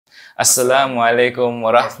Assalamualaikum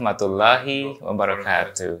warahmatullahi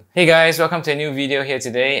wabarakatuh. Hey guys, welcome to a new video here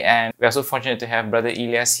today, and we're so fortunate to have Brother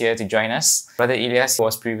Ilyas here to join us. Brother Ilyas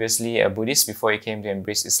was previously a Buddhist before he came to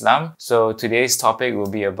embrace Islam. So today's topic will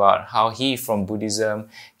be about how he from Buddhism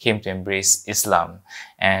came to embrace Islam.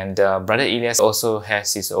 And Brother Ilyas also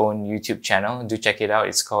has his own YouTube channel. Do check it out.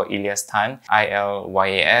 It's called Ilyas Tan,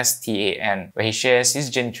 Ilyastan, where he shares his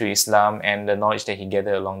journey through Islam and the knowledge that he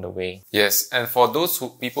gathered along the way. Yes, and for those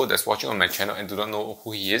people that's watching on my channel and do not know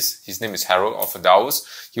who he is, his name is Harold of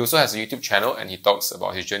Daos. He also has a YouTube channel and he talks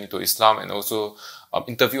about his journey to Islam and also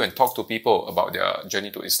interview and talk to people about their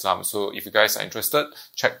journey to Islam. So if you guys are interested,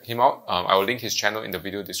 check him out. I will link his channel in the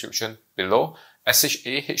video description below.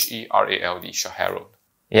 SHAHERALD, Harold.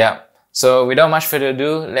 Yeah. So without much further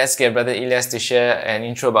ado, let's get Brother Ilyas to share an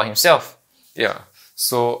intro about himself. Yeah.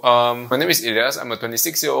 So, my name is Ilyas. I'm a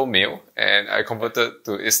 26-year-old male and I converted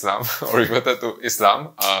to Islam or reverted to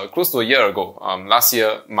Islam, close to a year ago, last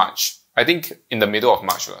year, March. I think in the middle of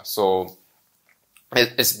March. So,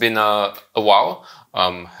 it's been a while.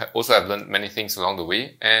 Also I've learned many things along the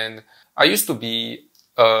way, and I used to be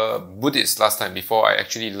a Buddhist last time before I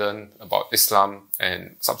actually learned about Islam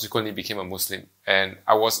and subsequently became a Muslim. And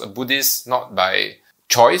I was a Buddhist not by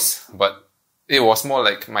choice, but it was more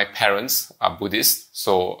like my parents are Buddhist.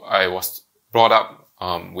 So I was brought up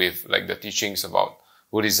with like the teachings about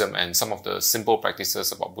Buddhism and some of the simple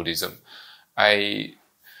practices about Buddhism.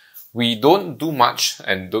 We don't do much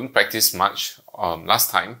and don't practice much last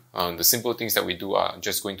time. The simple things that we do are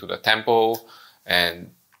just going to the temple,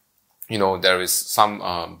 and you know, there is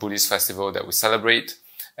some Buddhist festival that we celebrate,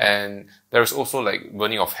 and there is also like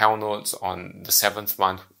burning of hell notes on the 7th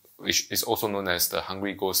month, which is also known as the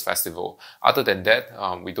Hungry Ghost Festival. Other than that,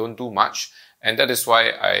 we don't do much, and that is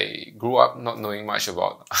why I grew up not knowing much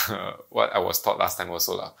about what I was taught last time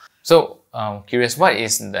also lah. So, curious, what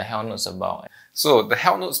is the hell notes about? So the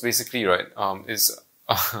hell notes basically, right, is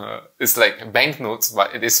it's like banknotes,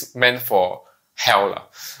 but it is meant for hell lah.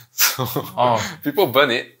 So people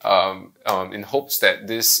burn it in hopes that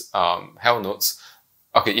this hell notes,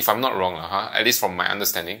 okay, if I'm not wrong, at least from my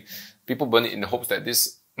understanding, people burn it in the hopes that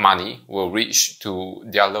this money will reach to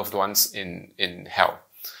their loved ones in hell.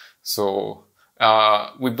 So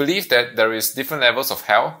we believe that there is different levels of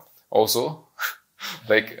hell also.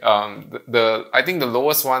 Like I think the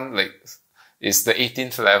lowest one like is the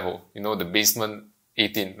 18th level, you know, the basement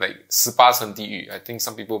 18, like 18层地狱. I think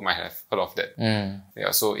some people might have heard of that.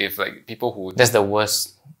 Yeah, so if like people who... That's the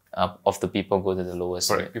worst of the people go to the lowest.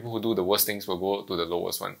 Correct. Right? People who do the worst things will go to the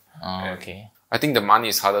lowest one. Oh, okay. I think the money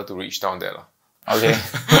is harder to reach down there lah. Okay.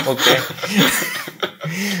 Okay.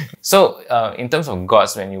 So, in terms of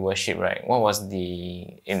gods when you worship, right? What was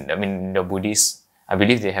the Buddhists, I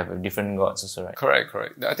believe they have different gods also, right? Correct.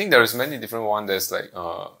 I think there is many different ones. There's like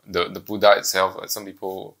the Buddha itself. Like some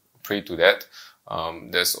people pray to that.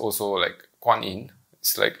 There's also like Kuan Yin.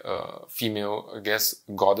 It's like a female, I guess,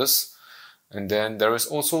 goddess. And then there is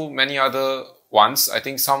also many other ones. I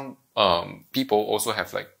think some people also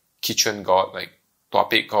have like kitchen god, like Tua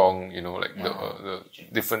Pek Kong, you know, like the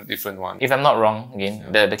different one. If I'm not wrong, again,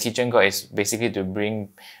 the kitchen god is basically to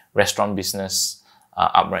bring restaurant business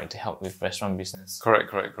upright, to help with restaurant business.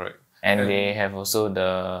 Correct. And they have also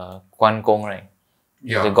the Guan Gong, right?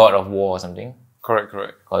 Yeah. The god of war or something. Correct.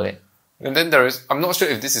 Call it. And then there is, I'm not sure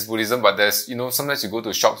if this is Buddhism, but there's, you know, sometimes you go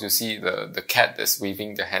to shops, you see the cat that's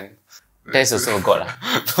waving the hand. That's also a god.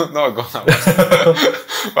 Not a god.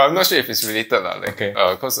 But I'm not sure if it's related. Like, okay.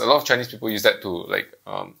 Because a lot of Chinese people use that to like,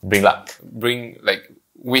 bring luck.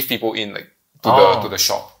 Wave people in like to the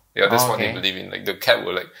shop. Yeah, that's what they believe in. Like the cat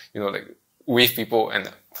will like, you know, like wave people and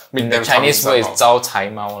make them come in. The Chinese word is 招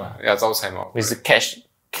财猫 lah. Yeah, 招财猫. It's cash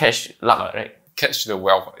luck, right? Catch the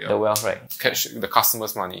wealth. Yeah. The wealth, right? Catch the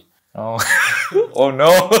customer's money. Oh, oh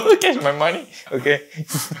no! Catch my money. Okay.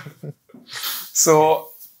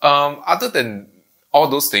 So, other than all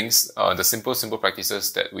those things, the simple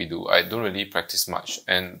practices that we do, I don't really practice much.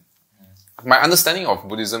 And my understanding of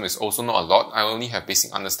Buddhism is also not a lot. I only have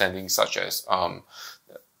basic understanding, such as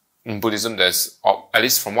in Buddhism, there's, at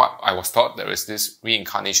least from what I was taught, there is this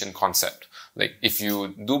reincarnation concept. Like if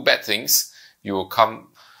you do bad things, you will come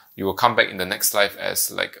back in the next life as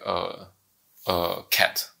like a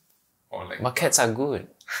cat. Or like, but cats are good.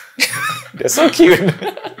 They're so cute.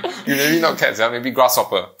 Maybe not cats, maybe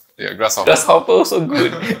grasshopper. Yeah, grasshopper. Grasshopper also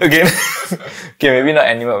good. Again, okay, maybe not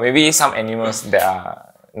animal. Maybe some animals that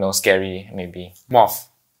are, you know, scary. Maybe moth.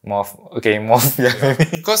 Okay, moth. Yeah.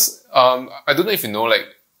 Because I don't know if you know, like,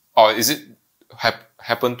 or is it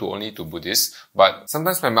happen to only to Buddhists? But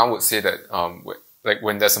sometimes my mom would say that like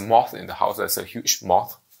when there's a moth in the house, there's a huge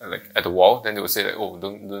moth. like at the wall, then they would say like, oh,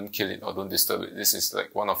 don't kill it or don't disturb it. This is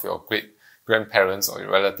like one of your great grandparents or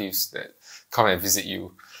your relatives that come and visit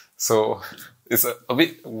you. So it's a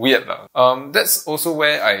bit weird. That's also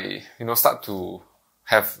where I, start to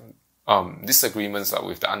have disagreements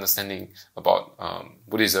with the understanding about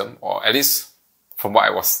Buddhism, or at least from what I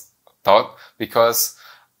was taught, because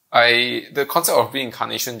the concept of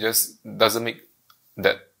reincarnation just doesn't make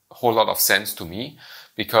that whole lot of sense to me,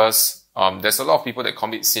 because there's a lot of people that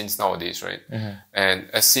commit sins nowadays, right? Mm-hmm. And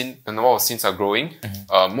as the number of sins are growing,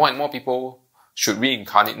 more and more people should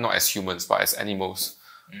reincarnate not as humans but as animals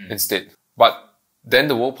instead. But then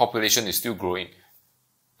the world population is still growing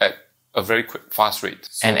at a very quick, fast rate.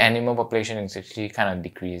 So, and animal population is actually kind of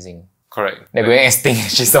decreasing. Correct. They're going extinct,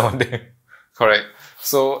 actually, some of them. Correct.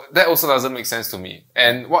 So that also doesn't make sense to me.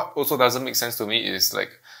 And what also doesn't make sense to me is like,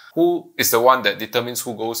 who is the one that determines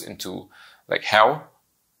who goes into like hell,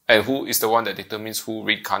 and who is the one that determines who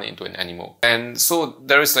reincarnate into an animal? And so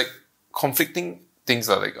there is like conflicting things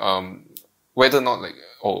like whether or not like,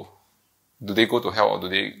 oh, do they go to hell or do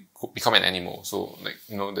they become an animal? So like,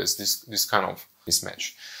 there's this kind of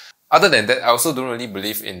mismatch. Other than that, I also don't really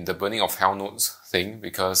believe in the burning of hell notes thing,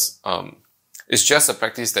 because it's just a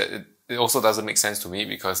practice that it also doesn't make sense to me,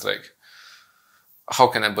 because like, how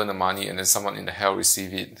can I burn the money and then someone in the hell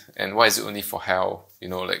receive it? And why is it only for hell?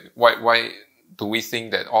 Like why do we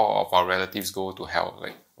think that all of our relatives go to hell?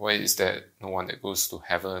 Like, why is there no one that goes to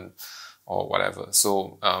heaven or whatever?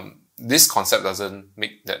 So this concept doesn't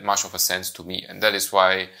make that much of a sense to me, and that is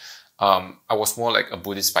why I was more like a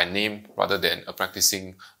Buddhist by name rather than a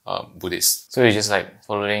practicing Buddhist. So you're just like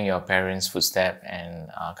following your parents' footsteps and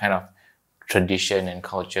kind of tradition and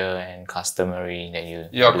culture and customary that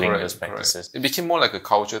you're doing those practices. Correct. It became more like a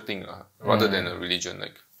culture thing rather than a religion.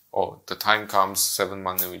 Like, oh, the time comes 7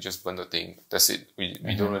 months and we just burn the thing. That's it. We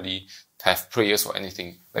don't really have prayers or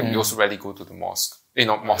anything. Like we also rarely go to the mosque.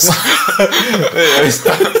 Not mosque.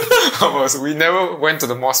 We never went to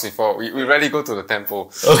the mosque before. We rarely go to the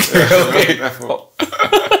temple. Okay.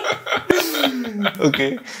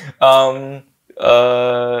 Okay.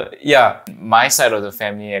 Yeah, my side of the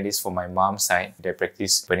family, at least for my mom's side, they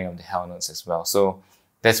practice burning of the hell notes as well. So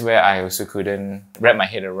that's where I also couldn't wrap my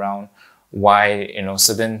head around why,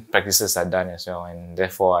 certain practices are done as well. And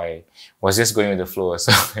therefore I was just going with the flow as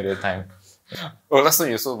well at the time. Oh, last time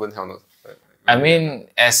you also burn hell notes. I mean,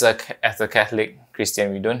 as a Catholic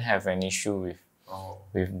Christian, we don't have an issue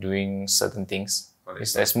with doing certain things.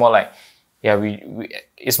 It's more like,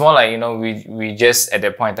 it's more like, we just, at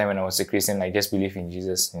that point in time when I was a Christian, like just believe in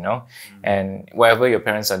Jesus, and whatever your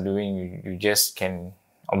parents are doing, you just can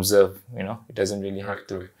observe, it doesn't really have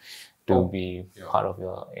to be part of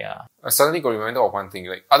your, I suddenly got reminded of one thing,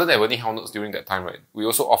 like other than burning hell notes during that time, right, we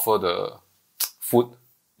also offer the food,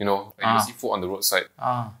 like you see food on the roadside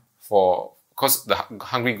because the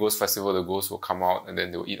Hungry Ghost Festival, the ghosts will come out and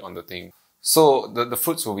then they will eat on the thing. So the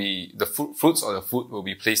fruits or the food will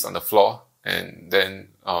be placed on the floor, and then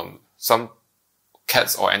some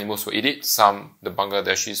cats or animals will eat it. Some, the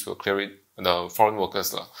Bangladeshis, will clear it, the foreign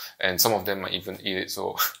workers and some of them might even eat it.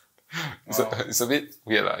 So it's a bit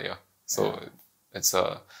weird So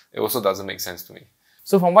it also doesn't make sense to me.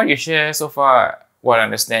 So from what you share so far, what I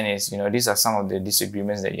understand is, these are some of the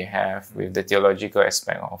disagreements that you have with the theological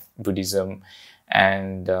aspect of Buddhism,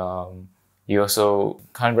 and you also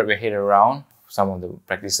can't wrap your head around some of the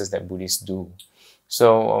practices that Buddhists do.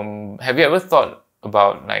 So have you ever thought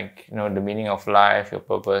about the meaning of life, your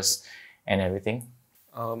purpose and everything?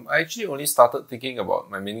 I actually only started thinking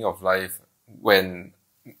about my meaning of life when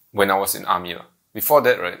I was in army. Before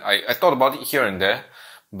that, right, I thought about it here and there,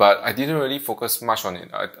 but I didn't really focus much on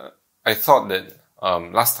it. I thought that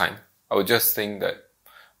last time I would just think that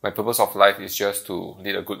my purpose of life is just to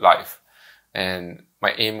lead a good life, and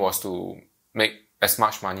my aim was to make as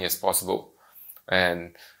much money as possible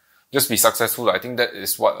and just be successful. I think that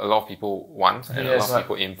is what a lot of people want and a lot of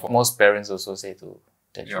people aim for. Most parents also say to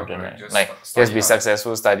their children, right? Just be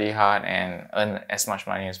successful, study hard, and earn as much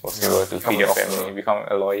money as possible to feed your family, become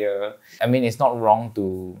a lawyer. I mean, it's not wrong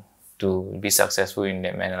to be successful in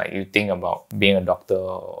that manner. Like you think about being a doctor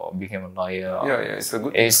or becoming a lawyer.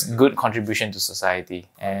 It's good contribution to society,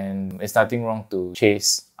 and it's nothing wrong to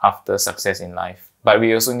chase after success in life. But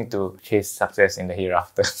we also need to chase success in the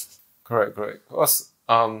hereafter. Correct. Because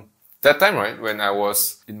that time, right, when I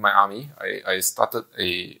was in my army, I started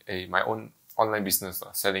my own online business,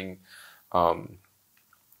 selling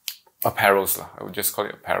apparels. I would just call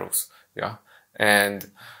it apparels.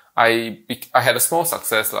 And I had a small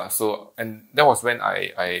success, and that was when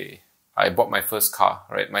I I bought my first car,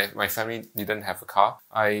 right? My family didn't have a car.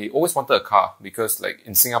 I always wanted a car because like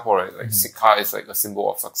in Singapore, right, like car is like a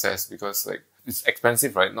symbol of success because like it's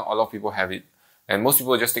expensive, right? Not a lot of people have it. And most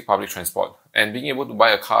people just take public transport. And being able to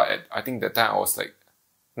buy a car at, I think that time I was like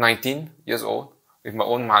 19 years old with my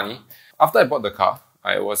own money. After I bought the car,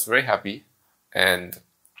 I was very happy. And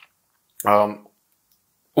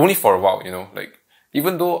only for a while, you know, like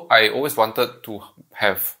even though I always wanted to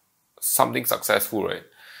have something successful, right?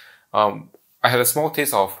 I had a small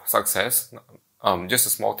taste of success, just a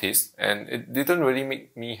small taste, and it didn't really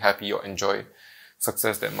make me happy or enjoy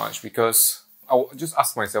success that much because I would just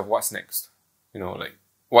ask myself, what's next? You know, like,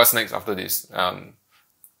 what's next after this?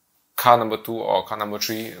 Car number 2 or car number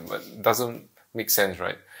 3, but it doesn't make sense,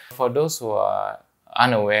 right? For those who are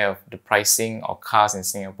unaware of the pricing of cars in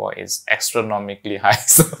Singapore, it's astronomically high.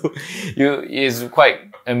 So it's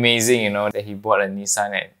quite amazing, you know, that he bought a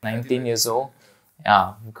Nissan at 19 years old.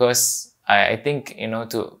 Yeah, because I think, you know,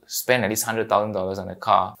 to spend at least $100,000 on a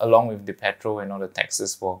car, along with the petrol and all the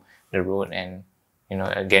taxes for the road and, you know,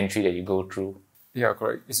 a gantry that you go through. Yeah,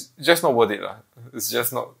 correct. It's just not worth it. It's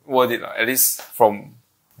just not worth it, at least from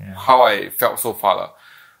how I felt so far.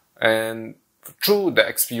 And through the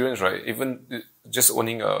experience, right, even just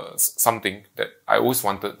owning something that I always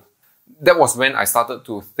wanted, that was when I started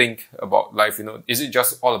to think about life, you know, is it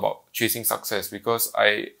just all about chasing success? Because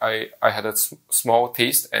I had a small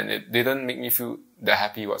taste and it didn't make me feel that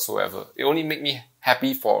happy whatsoever. It only made me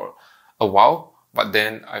happy for a while, but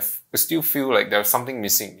then I still feel like there's something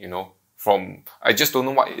missing, you know, I just don't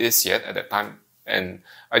know what it is yet at that time. And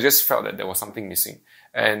I just felt that there was something missing.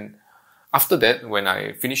 And after that, when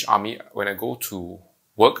I finish army, when I go to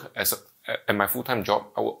work at my full-time job,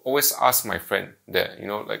 I will always ask my friend that, you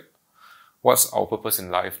know, like, what's our purpose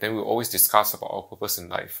in life? Then we'll always discuss about our purpose in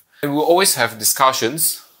life. And we'll always have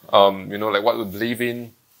discussions, you know, like what we believe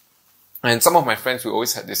in. And some of my friends, we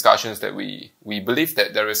always had discussions that we believe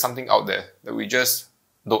that there is something out there that we just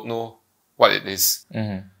don't know what it is.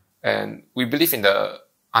 Mm-hmm. And we believe in the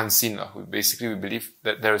unseen. We believe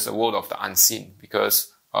that there is a world of the unseen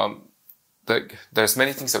because there's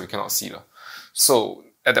many things that we cannot see. So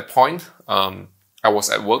at that point, I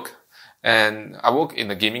was at work and I worked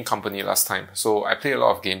in a gaming company last time. So I played a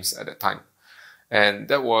lot of games at that time. And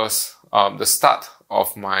that was the start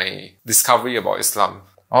of my discovery about Islam.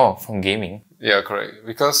 Oh, from gaming? Yeah, correct.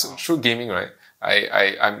 Because through gaming, right,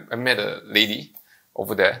 I met a lady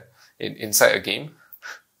over there inside a game.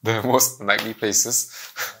 The most unlikely places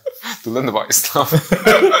to learn about Islam.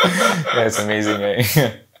 That's amazing,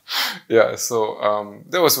 right? Yeah, so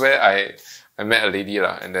that was where I met a lady,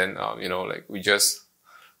 and then you know, like we just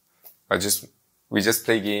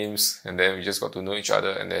play games, and then we just got to know each other,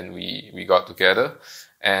 and then we got together.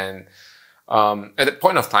 And at that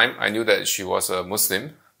point of time, I knew that she was a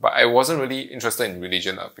Muslim, but I wasn't really interested in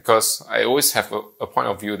religion because I always have a point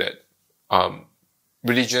of view that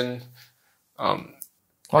religion.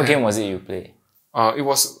 What game was it you played? It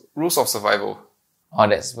was Rules of Survival. Oh,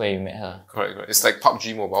 that's where you met her. Correct. It's like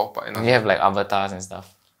PUBG Mobile, but you have like avatars and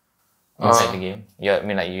stuff inside the game. Yeah, I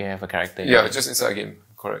mean like you have a character. Yeah, just inside a game.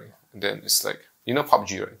 Correct. And then it's like, you know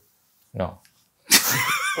PUBG, right? No.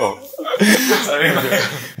 Oh, sorry.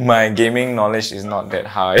 My gaming knowledge is not that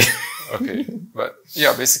high. Okay, but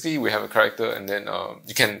yeah, basically we have a character, and then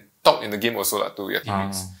you can talk in the game also to your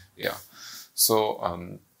teammates. Yeah. So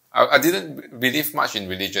I didn't believe much in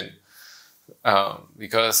religion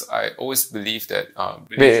because I always believed that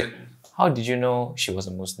religion. Wait, how did you know she was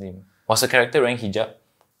a Muslim? Was her character wearing hijab?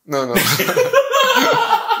 No.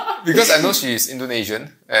 Because I know she is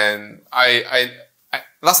Indonesian, and I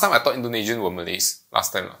last time I thought Indonesian were Malays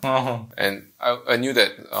last time, and I knew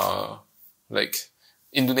that like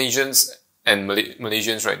Indonesians and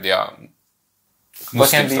Malaysians, right? They are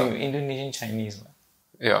Muslims. But can be Indonesian Chinese.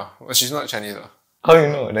 Yeah, well, she's not Chinese. How you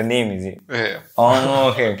know? The name is it? Yeah.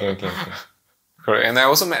 Oh, okay. Correct. And I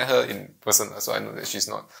also met her in person, so I know that she's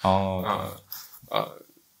not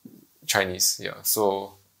Chinese. Yeah.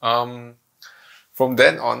 So from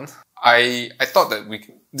then on, I thought that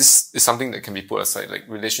this is something that can be put aside. Like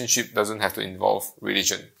relationship doesn't have to involve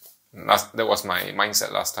religion. That was my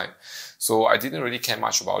mindset last time. So I didn't really care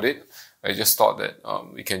much about it. I just thought that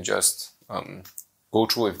we can just go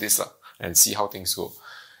through with this and see how things go.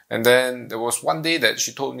 And then there was one day that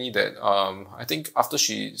she told me that I think after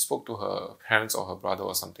she spoke to her parents or her brother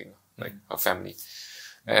or something, like her family,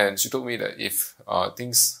 and she told me that if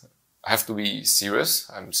things have to be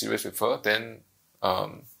serious, I'm serious with her, then I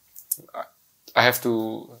have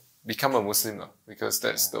to become a Muslim because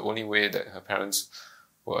that's the only way that her parents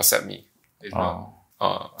will accept me. If not,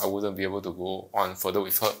 I wouldn't be able to go on further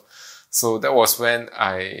with her. So that was when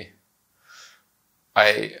I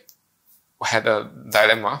I had a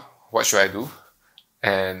dilemma. What should I do?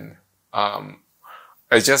 And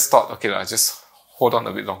I just thought, okay, I'll just hold on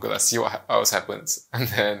a bit longer. Let's see what else happens. And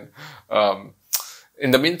then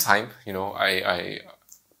in the meantime, you know, I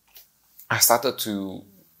started to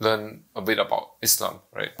learn a bit about Islam,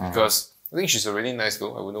 right? Because I think she's a really nice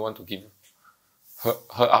girl. I wouldn't want to give her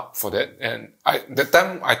up for that. And that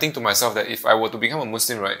time I think to myself that if I were to become a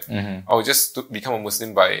Muslim, right, I would just become a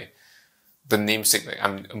Muslim by the namesake, like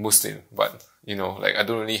I'm a Muslim, but you know, like I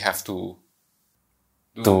don't really have to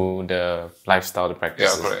do the lifestyle, the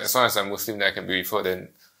practices. Yeah, correct. As long as I'm Muslim, then I can be referred.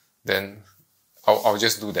 Then I'll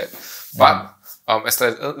just do that. But as I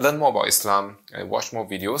learn more about Islam and watch more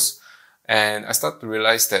videos, and I start to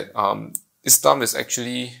realize that Islam is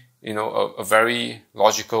actually, you know, a very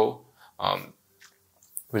logical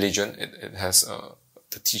religion. It has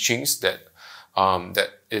the teachings that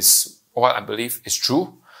is what I believe is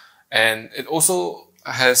true, and it also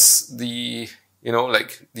has the, you know,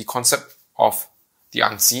 like the concept of the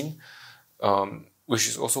unseen, which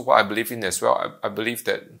is also what I believe in as well. I believe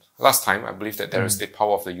that there is the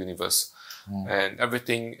power of the universe, and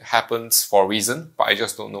everything happens for a reason, but I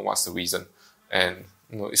just don't know what's the reason. And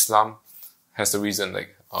you know, Islam has the reason,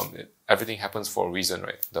 like everything happens for a reason,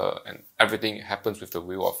 right? And everything happens with the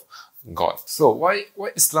will of God. So why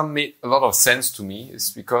Islam made a lot of sense to me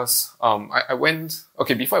is because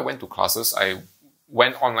before I went to classes, I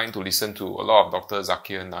went online to listen to a lot of Dr.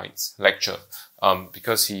 Zakir Naik's lecture,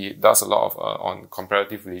 because he does a lot of on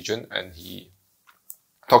comparative religion, and he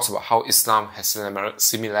talks about how Islam has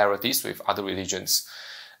similarities with other religions.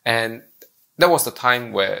 And that was the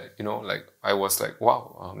time where, you know, like I was like,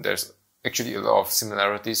 wow, there's actually a lot of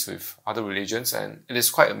similarities with other religions, and it is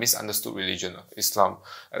quite a misunderstood religion, Islam,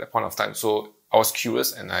 at that point of time. So I was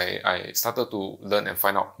curious, and I started to learn and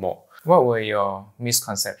find out more. What were your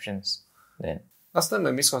misconceptions then? Last time,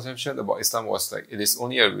 my misconception about Islam was like it is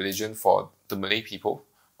only a religion for the Malay people.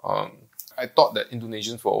 I thought that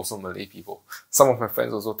Indonesians were also Malay people. Some of my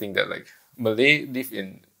friends also think that like Malay live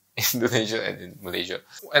in Indonesia and in Malaysia.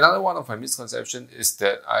 Another one of my misconceptions is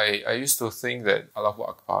that I used to think that Allahu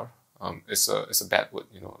Akbar is a bad word.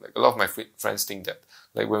 You know, like a lot of my friends think that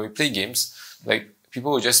like when we play games, like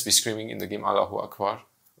people will just be screaming in the game Allahu Akbar,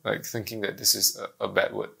 like thinking that this is a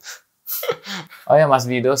bad word. Oh yeah, must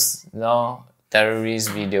be those, you know, terrorist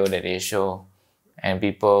video that they show, and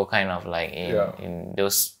people kind of like in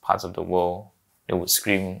those parts of the world, they would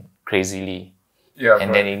scream crazily. Yeah,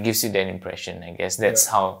 and then it gives you that impression. I guess that's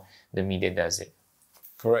how the media does it.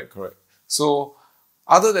 Correct. So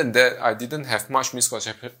other than that, I didn't have much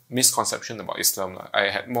misconception about Islam. I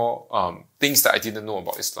had more things that I didn't know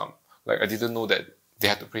about Islam. Like I didn't know that they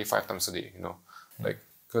had to pray 5 times a day, you know, like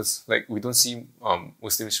because like we don't see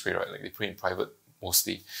Muslims pray, right? Like they pray in private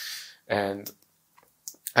mostly. And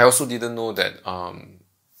I also didn't know that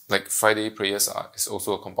like Friday prayers is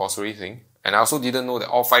also a compulsory thing. And I also didn't know that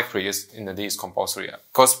all 5 prayers in a day is compulsory.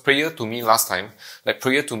 Because prayer to me last time, like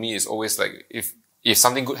prayer to me is always like if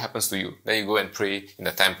something good happens to you, then you go and pray in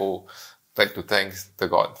the temple, like to thank the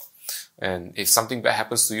God. And if something bad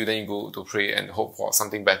happens to you, then you go to pray and hope for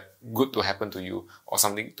something good to happen to you, or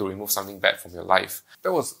something to remove something bad from your life.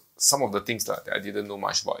 That was some of the things that I didn't know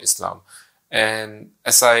much about Islam. And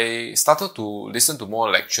as I started to listen to more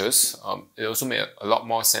lectures, it also made a lot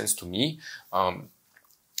more sense to me. And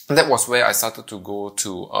that was where I started to go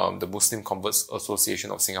to the Muslim Converts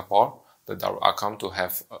Association of Singapore, the Darul Arqam, to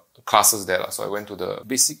have classes there. So I went to the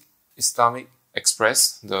Basic Islamic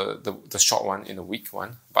Express, the short one in a week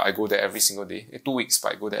one, but I go there every single day. 2 weeks,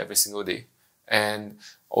 but I go there every single day. And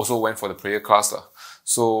also went for the prayer class.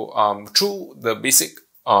 So through the Basic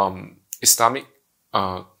Islamic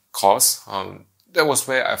course, that was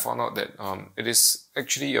where I found out that it is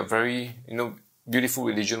actually a very, you know, beautiful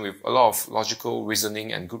religion with a lot of logical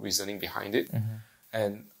reasoning and good reasoning behind it.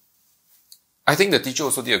 And I think the teacher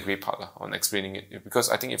also did a great part on explaining it, because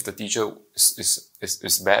I think if the teacher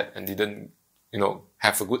is bad and didn't, you know,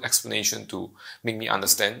 have a good explanation to make me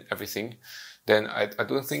understand everything, then I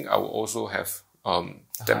don't think I will also have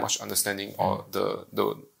that much understanding or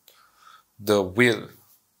the will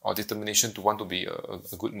or determination to want to be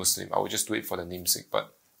a good Muslim. I would just do it for the namesake.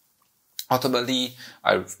 But ultimately,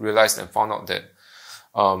 I realized and found out that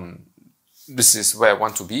this is where I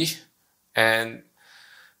want to be. And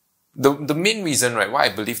the main reason, right, why I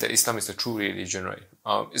believe that Islam is the true religion, right,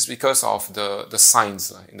 is because of the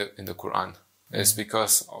signs in the Quran. It's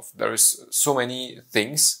because of there is so many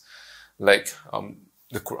things, like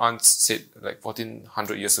the Quran said like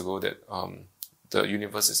 1400 years ago that the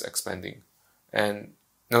universe is expanding. And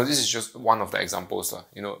this is just one of the examples.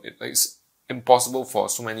 You know, it's impossible for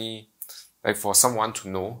so many like for someone to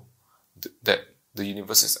know that the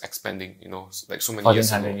universe is expanding, you know, like so many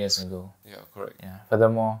years ago. 1400 years ago. Yeah, correct. Yeah.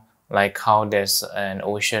 Furthermore, like how there's an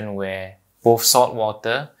ocean where both salt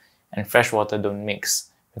water and fresh water don't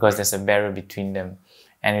mix because there's a barrier between them.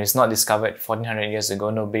 And it's not discovered 1400 years ago.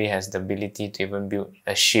 Nobody has the ability to even build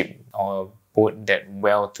a ship or a boat that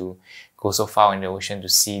well to go so far in the ocean to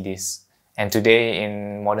see this. And today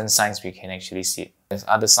in modern science, we can actually see it. There's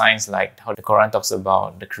other science like how the Quran talks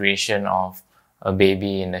about the creation of a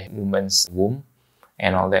baby in the woman's womb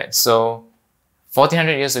and all that. So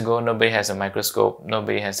 1400 years ago, nobody has a microscope.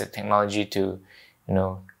 Nobody has the technology to, you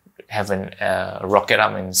know, have a rocket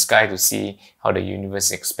up in the sky to see how the universe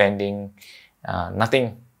is expanding.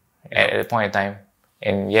 Nothing at the point in time.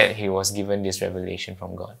 And yet he was given this revelation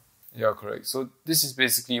from God. Yeah, correct. So this is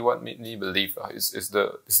basically what made me believe is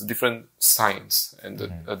the different science and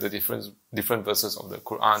the different verses of the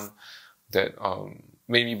Quran that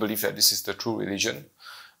made me believe that this is the true religion.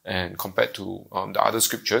 And compared to the other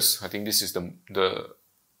scriptures, I think this is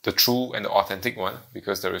the true and the authentic one,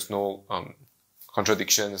 because there is no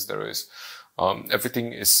contradictions. There is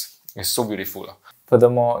everything is so beautiful.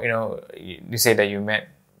 Furthermore, you know, you say that you met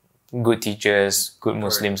good teachers, good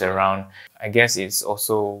Muslims around. I guess it's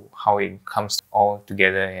also how it comes all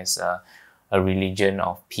together as a religion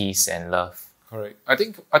of peace and love. Correct. I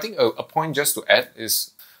think a point just to add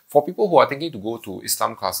is for people who are thinking to go to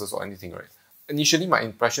Islam classes or anything, right? Initially, my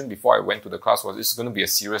impression before I went to the class was it's going to be a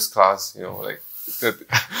serious class, you know, like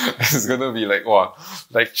it's going to be like, wow,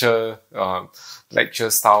 lecture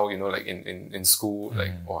style, you know, like in school,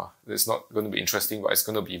 like, wow, it's not going to be interesting, but it's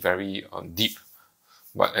going to be very deep,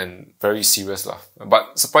 and very serious lah.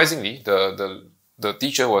 But surprisingly, the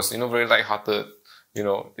teacher was, you know, very lighthearted, you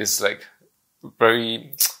know, it's like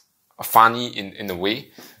very funny in a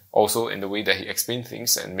way, also in the way that he explained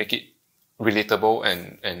things and make it relatable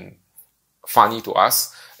and funny to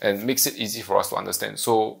us and makes it easy for us to understand.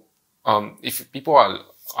 So if people are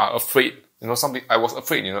afraid, you know, I was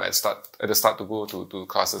afraid, you know, at the start to go to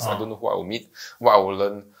classes. I don't know who I will meet, what I will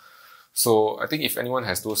learn. So I think if anyone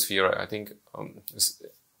has those fear, right, I think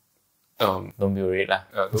don't be worried lah.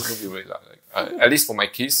 Don't be worried lah. Like, at least for my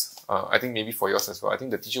case, I think maybe for yours as well. I think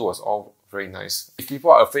the teacher was all very nice. If people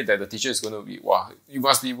are afraid that the teacher is going to be, wow, you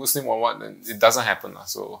must be Muslim or what, then it doesn't happen lah.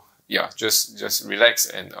 So yeah, just relax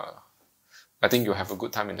and I think you'll have a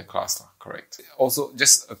good time in the class. Correct. Also,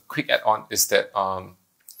 just a quick add-on is that,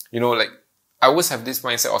 you know, like, I always have this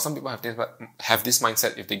mindset, or some people have this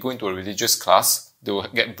mindset, if they go into a religious class, they will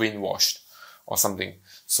get brainwashed or something.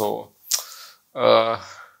 So, I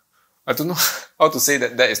don't know how to say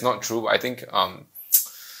that is not true, but I think,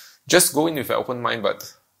 just go in with an open mind,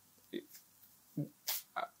 but,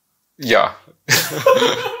 yeah.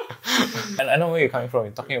 And I know where you're coming from.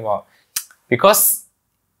 You're talking about, because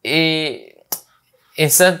in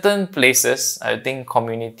certain places, I think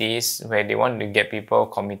communities where they want to get people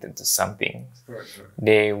committed to something,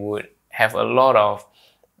 they would have a lot of,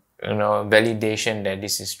 you know, validation that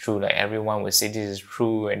this is true. Like everyone would say this is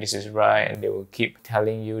true and this is right, and they will keep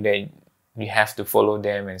telling you that you have to follow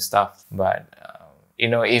them and stuff. But you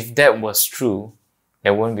know, if that was true,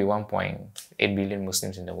 there wouldn't be 1.8 billion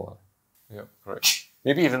Muslims in the world. Yeah, correct.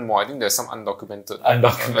 Maybe even more. I think there's some undocumented.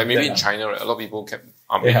 Like maybe in China, right, a lot of people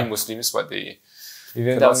maybe Muslims, but they. You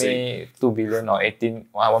can tell me 2 billion or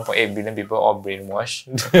 1.8 billion people all brainwashed.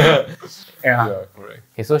 Yeah, correct.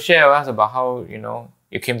 Okay, so share with us about how, you know,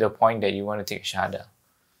 you came to a point that you want to take Shahada.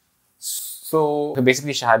 So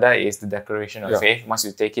basically, Shahada is the declaration of faith. Once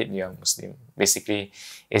you take it, you're a Muslim. Basically,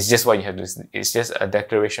 it's just what you have to do. It's just a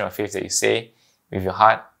declaration of faith that you say with your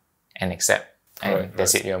heart and accept. And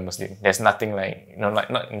that's it, you're a Muslim. There's nothing like, you know, like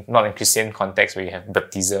not in Christian context where you have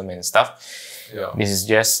baptism and stuff. Yeah. This is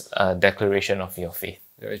just a declaration of your faith.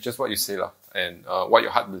 Yeah, it's just what you say lah, and what your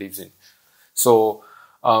heart believes in. So,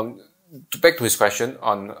 back to his question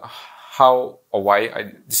on how or why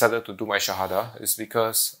I decided to do my Shahada is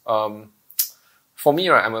because, for me,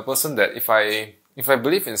 right, I'm a person that if I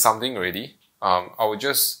believe in something already, I would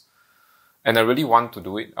just, and I really want to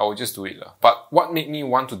do it, I will just do it lah. But what made me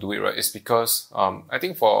want to do it, right, is because I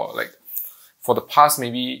think for the past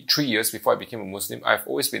maybe 3 years before I became a Muslim, I've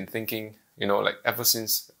always been thinking, you know, like ever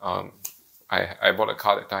since I bought a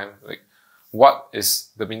car that time, like what is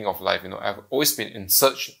the meaning of life? You know, I've always been in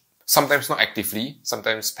search, sometimes not actively,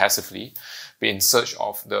 sometimes passively, be in search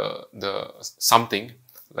of the something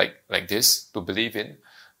like this to believe in.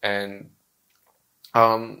 And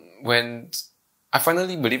when I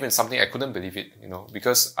finally believed in something, I couldn't believe it, you know,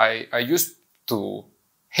 because I used to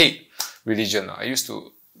hate religion. I used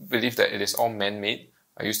to believe that it is all man-made.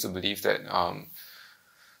 I used to believe that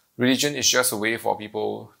religion is just a way for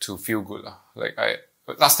people to feel good. Like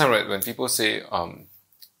last time, right, when people say,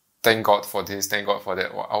 thank God for this, thank God for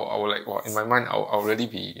that, I will like, in my mind, I'll really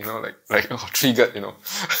be, triggered,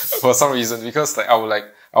 for some reason, because like,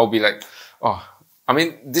 I'll be like, oh, I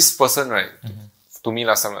mean, this person, right, to me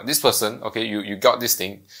last time, like, this person, okay, you got this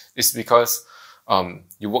thing, it's because,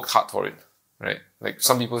 you worked hard for it, right? Like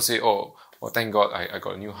some people say, oh, thank God I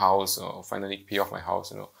got a new house, or finally pay off my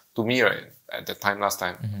house, To me, right, at the time, last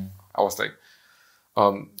time, I was like,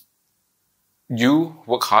 you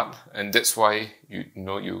work hard, and that's why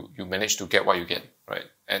you manage to get what you get, right?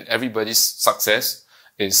 And everybody's success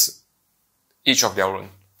is each of their own,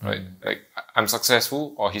 right? Like I'm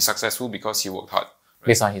successful, or he's successful because he worked hard, right?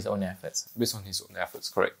 Based on his own efforts. Based on his own efforts,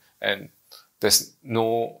 correct. And there's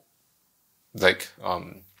no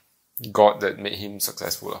God that made him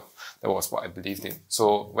successful. That was what I believed in.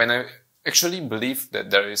 So when I actually believe that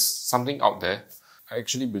there is something out there, I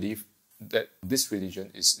actually believe that this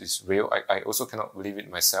religion is real. I also cannot believe it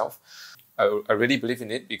myself. I really believe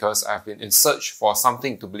in it because I've been in search for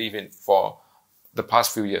something to believe in for the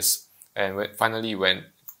past few years. And finally, when it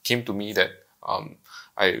came to me that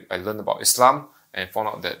I learned about Islam and found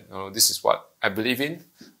out that this is what I believe in,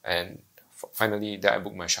 and finally that I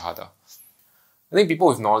booked my Shahada. I think people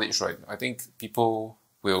with knowledge, right? I think people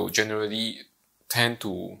will generally tend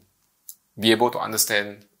to be able to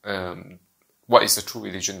understand what is the true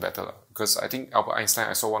religion better. Because I think Albert Einstein,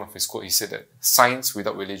 I saw one of his quotes, he said that science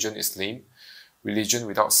without religion is lame, religion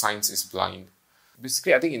without science is blind.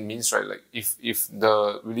 Basically, I think it means, right, like if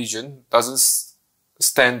the religion doesn't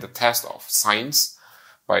stand the test of science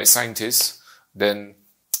by scientists, then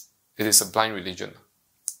it is a blind religion.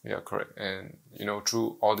 Yeah, correct. And,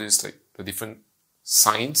 through all this, like the different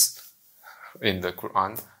science in the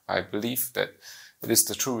Quran, I believe that it is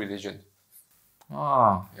the true religion.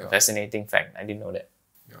 Oh, yeah. Fascinating fact. I didn't know that.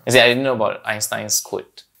 Yeah. I didn't know about Einstein's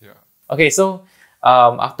quote. Yeah. Okay, so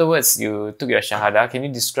afterwards you took your Shahada. Can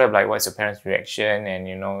you describe like what's your parents' reaction and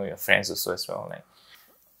your friends also as well? Like,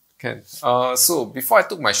 can. So before I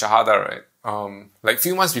took my Shahada, right, like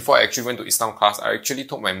few months before I actually went to Islam class, I actually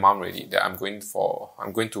told my mom already that I'm going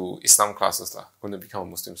to Islam classes, going to become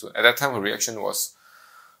a Muslim. So at that time, her reaction was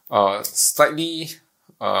slightly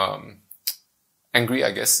angry,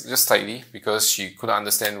 I guess, just slightly, because she couldn't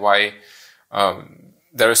understand why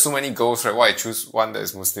there are so many goals, right? Why I choose one that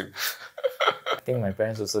is Muslim. I think my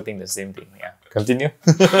parents also think the same thing. Yeah. Continue.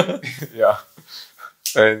 Yeah.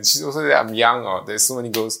 And she also said I'm young, or there's so many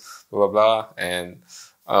goals, blah, blah, blah. And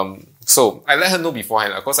so I let her know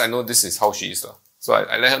beforehand, because I know this is how she is. So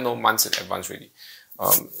I let her know months in advance really,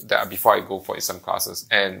 that before I go for Islam classes.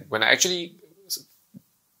 And when I actually,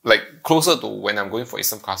 like closer to when I'm going for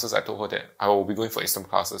Islam classes, I told her that I will be going for Islam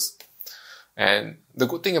classes. And the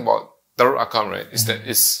good thing about Darul Arqam, right, is that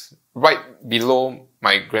it's right below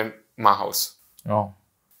my grandma's house. Oh.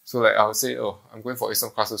 So like I would say, I'm going for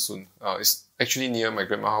Islam classes soon. It's actually near my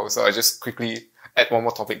grandma's house. So I just quickly add one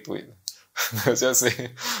more topic to it. I just say,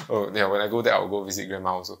 when I go there, I'll go visit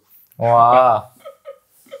grandma also. Wow.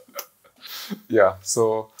 Yeah,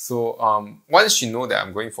 so once she know that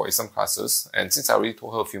I'm going for Islam classes, and since I already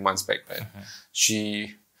told her a few months back, right,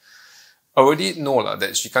 she already know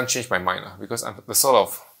that she can't change my mind, because I'm the sort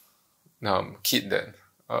of kid that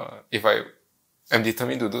if I am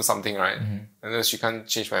determined to do something, right, and then she can't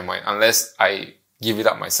change my mind unless I give it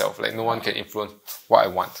up myself. Like no one can influence what I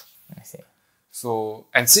want. I see. So,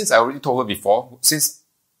 and since I already told her before, since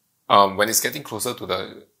when it's getting closer to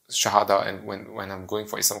the Shahada and when I'm going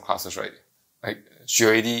for Islam classes, right, like she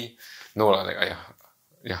already know like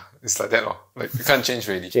it's like that like you can't change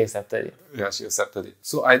really. She accepted it. Yeah, she accepted it.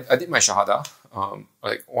 So I did my Shahada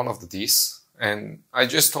like one of the days, and I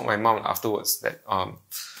just told my mom afterwards that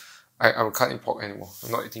I can't eat pork anymore.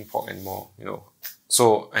 I'm not eating pork anymore,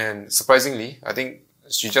 So, and surprisingly, I think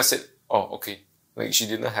she just said, oh, okay. Like she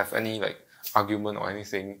didn't have any like argument or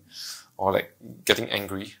anything, or like getting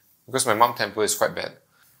angry, because my mom's temper is quite bad.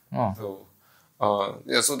 Oh. So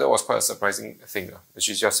so that was quite a surprising thing.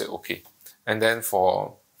 She just said okay. And then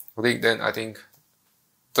then I think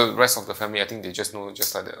the rest of the family, I think they just know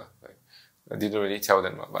just like that. Like, I didn't really tell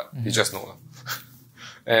them, but they just know.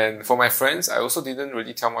 And for my friends, I also didn't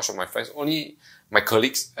really tell much of my friends. Only my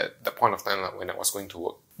colleagues at that point of time when I was going to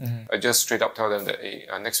work. I just straight up tell them that, hey,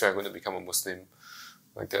 next year I'm going to become a Muslim.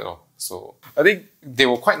 Like that. So I think they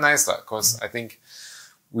were quite nice, because I think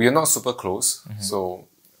we are not super close. So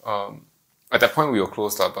at that point we were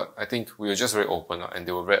close, but I think we were just very open, and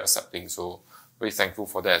they were very accepting. So very thankful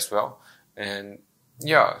for that as well. And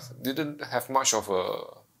yeah, didn't have much of a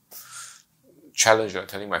challenge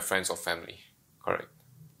telling my friends or family. Correct.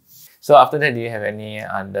 So after that, do you have any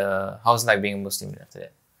other, how's like being a Muslim after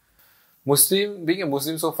that? Being a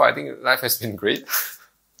Muslim so far, I think life has been great.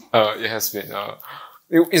 It has been,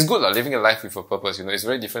 it's good living a life with a purpose, it's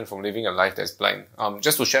very different from living a life that's blind.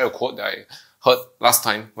 Just to share a quote that I heard last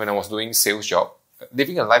time when I was doing sales job,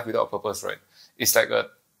 living a life without a purpose, right? It's like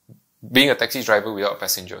being a taxi driver without a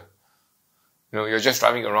passenger. You're just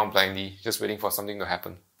driving around blindly, just waiting for something to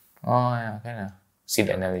happen. Oh yeah, kind of see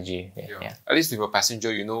the analogy. Yeah. At least with a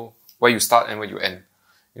passenger, you know where you start and where you end.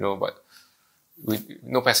 But with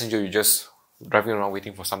no passenger, you're just driving around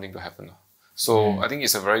waiting for something to happen. So I think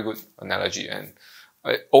it's a very good analogy, and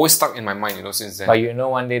it always stuck in my mind, since then. But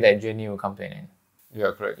one day that journey will come to an end.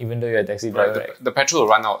 Yeah, correct. Even though you're a taxi driver, right? The petrol will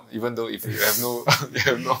run out, even though if you have no,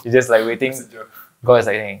 you're just like waiting. Passenger. God is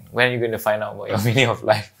like saying, when are you going to find out about your meaning of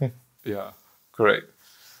life? Yeah, correct.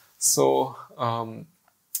 So,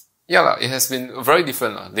 it has been very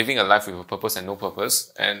different, living a life with a purpose and no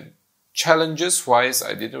purpose. And challenges-wise,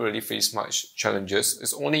 I didn't really face much challenges.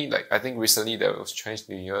 It's only I think recently there was Chinese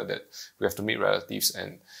New Year that we have to meet relatives,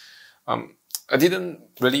 and I didn't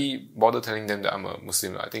really bother telling them that I'm a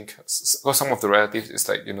Muslim. I think because some of the relatives is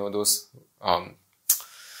those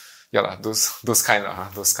those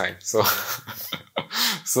kind. So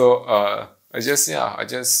I just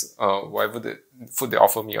whatever the food they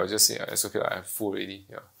offer me, I'll just say it's okay, I have food already.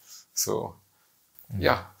 Yeah. So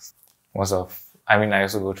I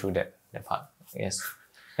also go through that part. Yes.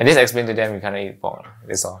 I just explain to them you cannot eat pork.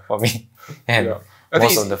 That's all for me. And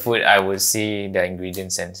most of the food I would see the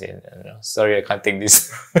ingredients and say, sorry, I can't take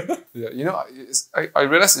this. Yeah, I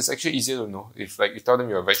realize it's actually easier to know if you tell them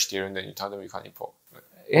you're a vegetarian, then you tell them you can't eat pork.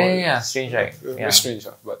 Strange, right? Very strange,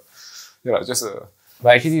 but just a.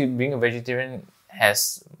 But actually, being a vegetarian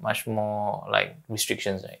has much more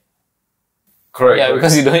restrictions, right? Correct. Yeah, correct.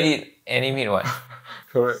 because you don't eat any meat, what?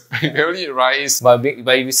 Correct. You can only eat rice. But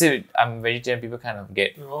if you say I'm vegetarian, people kind of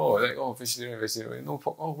get. Vegetarian. No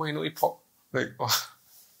pork. Oh, why you don't eat pork?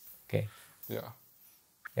 Okay. Yeah.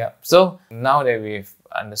 Yeah. So now that we've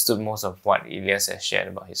understood most of what Ilyas has shared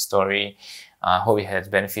about his story, I hope it has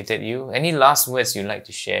benefited you. Any last words you'd like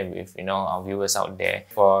to share with our viewers out there,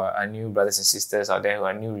 for our new brothers and sisters out there who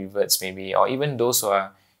are new reverts maybe, or even those who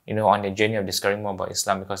are on the journey of discovering more about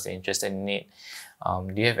Islam because they're interested in it?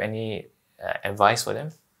 Do you have any advice for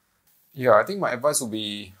them? Yeah, I think my advice would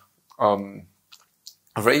be a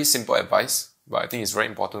very simple advice, but I think it's very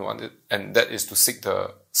important one, and that is to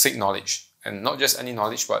seek knowledge, and not just any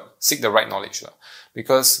knowledge, but seek the right knowledge,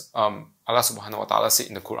 because Allah Subhanahu wa Taala said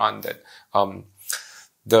in the Quran that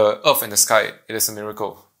the earth and the sky, it is a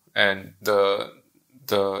miracle, and the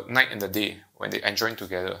night and the day when they join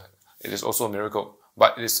together, it is also a miracle,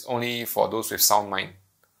 but it is only for those with sound mind.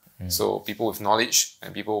 So people with knowledge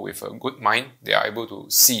and people with a good mind, they are able to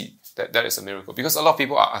see that is a miracle. Because a lot of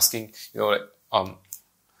people are asking,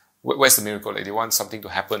 where's the miracle? They want something to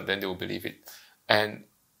happen, then they will believe it. And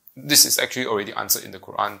this is actually already answered in the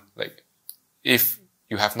Quran. If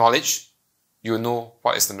you have knowledge, you know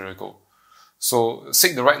what is the miracle. So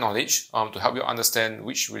seek the right knowledge to help you understand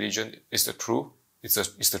which religion is the true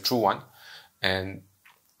one. And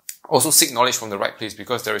also seek knowledge from the right place,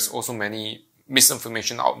 because there is also many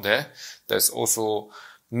misinformation out there. There's also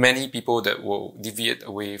many people that will deviate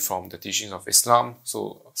away from the teachings of Islam.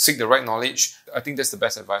 So seek the right knowledge. I think that's the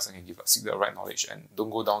best advice I can give. Seek the right knowledge and don't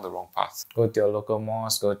go down the wrong path. Go to your local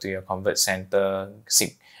mosque, go to your convert center,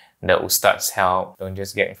 seek the ustad's help. Don't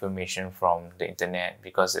just get information from the internet,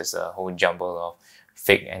 because there's a whole jumble of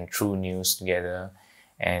fake and true news together.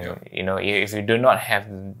 And if you do not have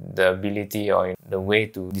the ability or the way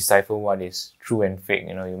to decipher what is true and fake,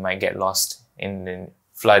 you might get lost in the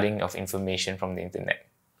flooding of information from the internet.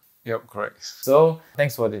 Yep, correct. So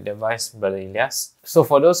thanks for the advice, Brother Ilyas. So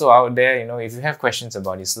for those who are out there, if you have questions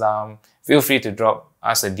about Islam, feel free to drop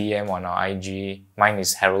us a DM on our IG. Mine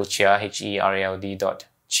is Harold Chia,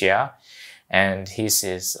 HERALD.Chia. And his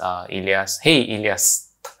is Ilyas. Hey, Ilyas.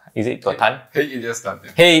 Is it Tan? Hey, Ilyas Tan.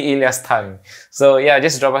 Yeah. Hey, Ilyas Tan. So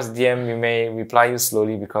just drop us a DM. We may reply you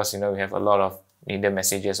slowly because, we have a lot of either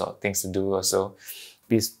messages or things to do or so.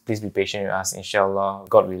 Please be patient with us. Inshallah,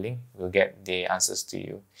 God willing, we'll get the answers to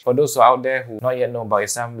you. For those who are out there who not yet know about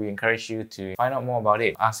Islam, we encourage you to find out more about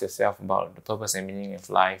it. Ask yourself about the purpose and meaning of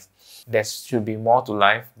life. There should be more to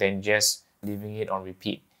life than just living it on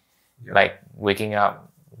repeat. Yeah. Like waking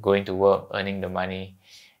up, going to work, earning the money,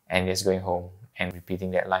 and just going home and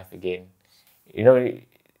repeating that life again.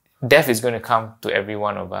 Death is going to come to every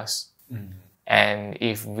one of us. Mm-hmm. And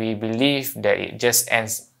if we believe that it just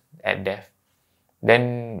ends at death,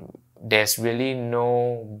 then there's really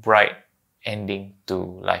no bright ending to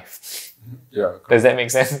life. Yeah. Does that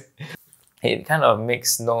make sense? it kind of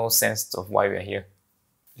makes no sense of why we're here.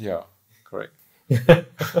 Yeah, correct.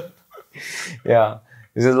 Yeah.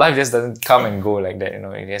 Because life just doesn't come and go like that, you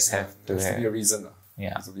know. It just have to There has to be a reason. Yeah.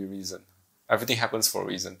 There has to be a reason. Everything happens for a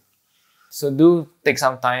reason. So do take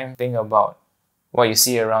some time, think about what you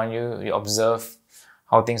see around you, you observe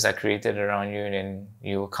how things are created around you, and then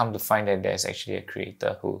you will come to find that there's actually a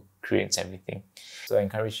creator who creates everything. So I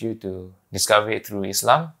encourage you to discover it through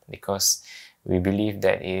Islam, because we believe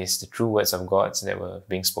that it is the true words of God that were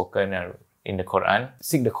being spoken in the Quran.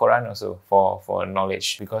 Seek the Quran also for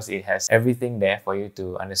knowledge, because it has everything there for you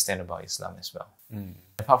to understand about Islam as well.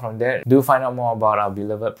 Apart from that, do find out more about our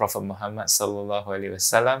beloved Prophet Muhammad sallallahu alaihi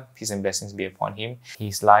wasallam, peace and blessings be upon him,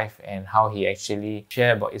 his life and how he actually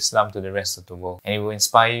shared about Islam to the rest of the world. And it will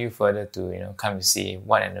inspire you further to, you know, come and see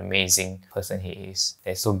what an amazing person he is,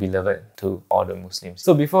 that's so beloved to all the Muslims.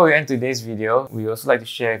 So before we end today's video, we also like to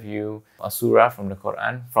share with you a surah from the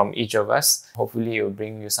Quran from each of us. Hopefully it will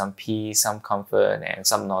bring you some peace, some comfort and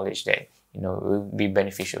some knowledge that, you know, will be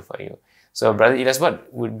beneficial for you. So Brother Ilyas,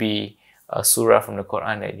 what would be a surah from the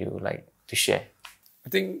Quran that you would like to share? I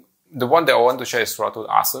think the one that I want to share is Surah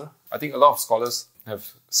Al-Asr. I think a lot of scholars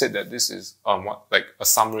have said that this is like a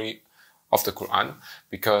summary of the Quran,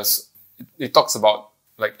 because it talks about,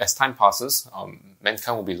 like, as time passes,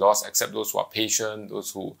 mankind will be lost except those who are patient,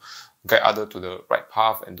 those who guide others to the right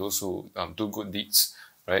path, and those who do good deeds,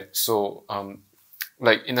 right? So,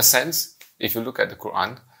 like, in a sense, if you look at the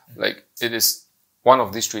Quran, like, it is one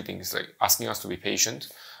of these three things, like asking us to be patient,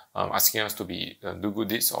 asking us to be do good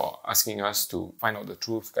deeds, or asking us to find out the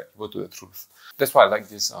truth, guide people to the truth. That's why I like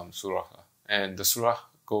this surah. And the surah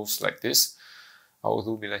goes like this: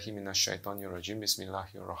 A'udhu billahi minash shaitanir rajim,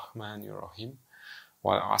 Bismillahir Rahmanir Rahim,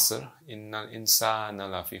 Wal asr, innal insana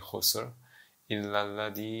lafi khusr, illa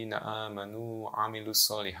alladhina amanu wa amilus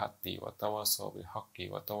solihati, wa tawasaw bil haqqi,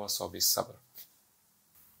 wa tawasaw bis sabr.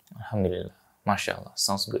 Alhamdulillah. MashaAllah.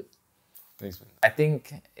 Sounds good. Thanks, man. I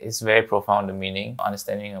think it's very profound, the meaning,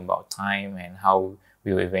 understanding about time and how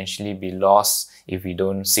we will eventually be lost if we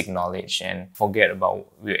don't seek knowledge and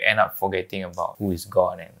we end up forgetting about who is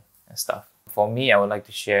God and stuff. For me, I would like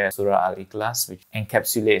to share Surah Al-Ikhlas, which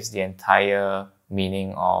encapsulates the entire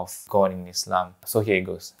meaning of God in Islam. So here it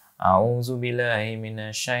goes. A'udhu billahi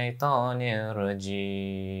minash shaitanir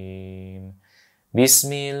rajim.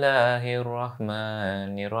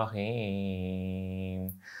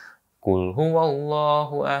 Bismillahirrahmanirrahim. Qul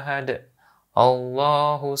huwallahu ahad,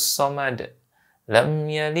 Allahus samad, lam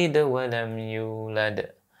yalid wa lam yulad,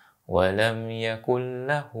 wa lam yakul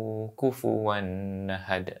lahu kufuwan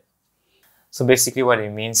ahad. So basically what it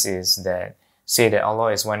means is that say that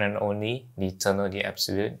Allah is one and only, the eternal, the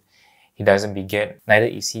absolute. He doesn't beget, neither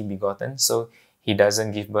is he begotten. So he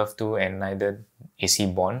doesn't give birth to, and neither is he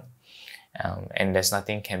born. And there's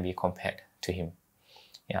nothing can be compared to him.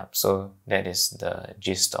 Yeah, so that is the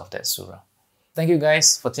gist of that surah. Thank you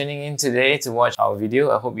guys for tuning in today to watch our video.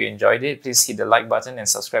 I hope you enjoyed it. Please hit the like button and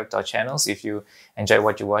subscribe to our channels if you enjoy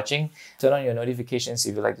what you're watching. Turn on your notifications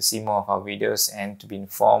if you'd like to see more of our videos and to be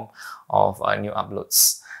informed of our new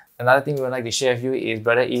uploads. Another thing we would like to share with you is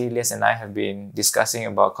Brother Ilyas and I have been discussing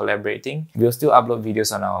about collaborating. We'll still upload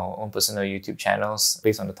videos on our own personal YouTube channels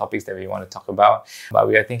based on the topics that we want to talk about. But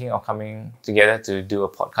we are thinking of coming together to do a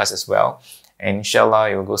podcast as well. And inshallah,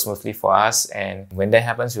 it will go smoothly for us. And when that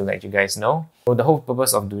happens, we'll let you guys know. So the whole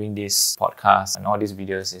purpose of doing this podcast and all these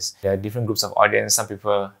videos is there are different groups of audience. Some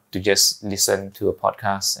people to just listen to a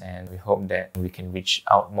podcast, and we hope that we can reach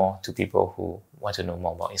out more to people who want to know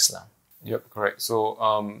more about Islam. Yep, correct. So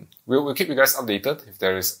we'll keep you guys updated if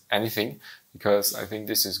there is anything, because I think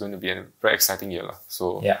this is going to be a very exciting year.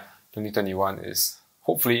 So yeah, 2021 is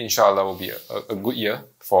hopefully, inshallah, will be a good year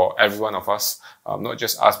for every one of us. Not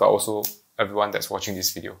just us, but also everyone that's watching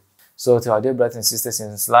this video. So to our dear brothers and sisters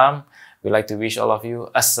in Islam, we'd like to wish all of you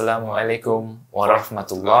Assalamu alaikum wa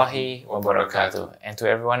rahmatullahi wa barakatuh. And to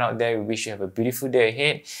everyone out there, we wish you have a beautiful day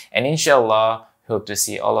ahead. And inshallah, hope to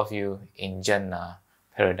see all of you in Jannah,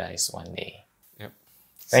 paradise one day. Yep.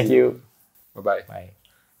 Thank you. Bye-bye. Bye.